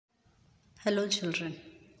Hello children,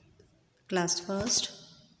 class first,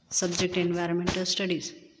 subject environmental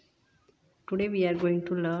studies. Today we are going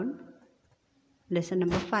to learn lesson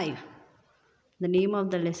number 5. The name of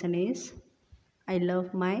the lesson is I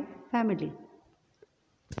love my family.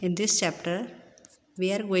 In this chapter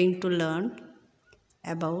we are going to learn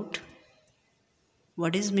about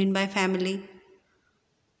what is meant by family,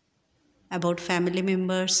 about family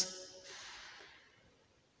members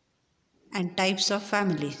and types of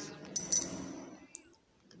families.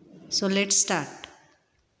 So let's start.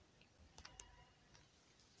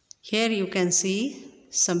 Here you can see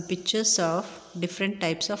some pictures of different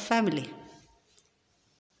types of family.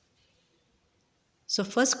 So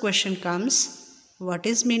first question comes, what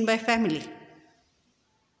is meant by family?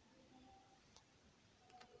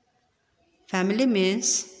 Family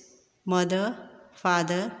means mother,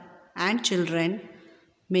 father and children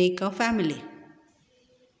make a family.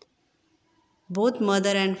 Both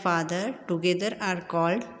mother and father together are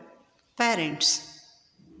called parents.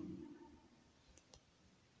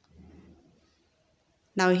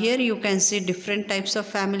 Now here you can see different types of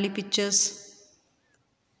family pictures.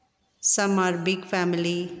 Some are big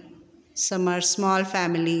family, some are small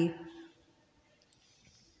family,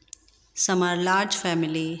 some are large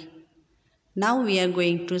family. Now we are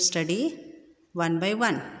going to study one by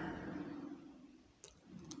one.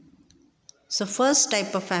 So first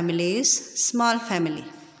type of family is small family.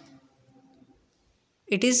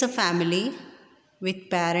 It is a family with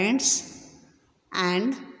parents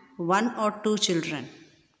and one or two children.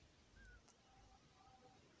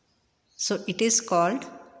 So it is called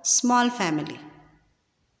small family.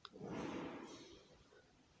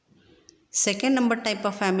 Second number type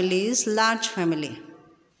of family is large family.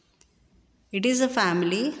 It is a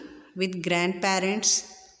family with grandparents,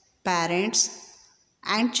 parents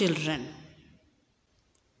and children.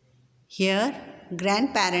 Here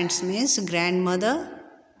grandparents means grandmother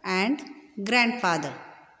and grandfather.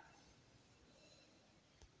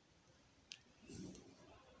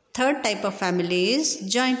 Third type of family is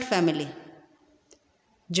joint family.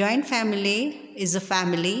 Joint family is a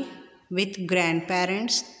family with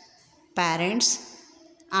grandparents, parents,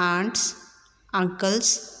 aunts,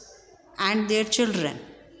 uncles and their children.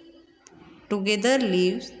 Together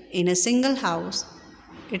live in a single house.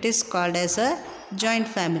 It is called as a joint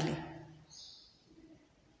family.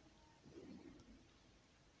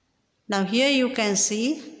 Now here you can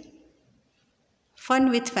see fun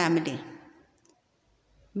with family.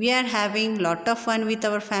 We are having lot of fun with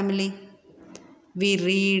our family. We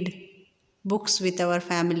read books with our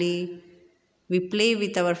family. We play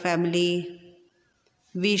with our family.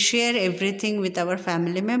 We share everything with our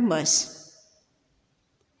family members.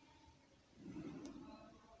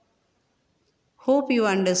 Hope you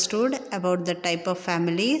understood about the type of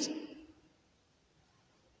families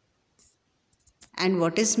and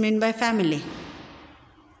what is meant by family.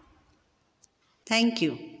 Thank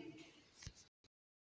you.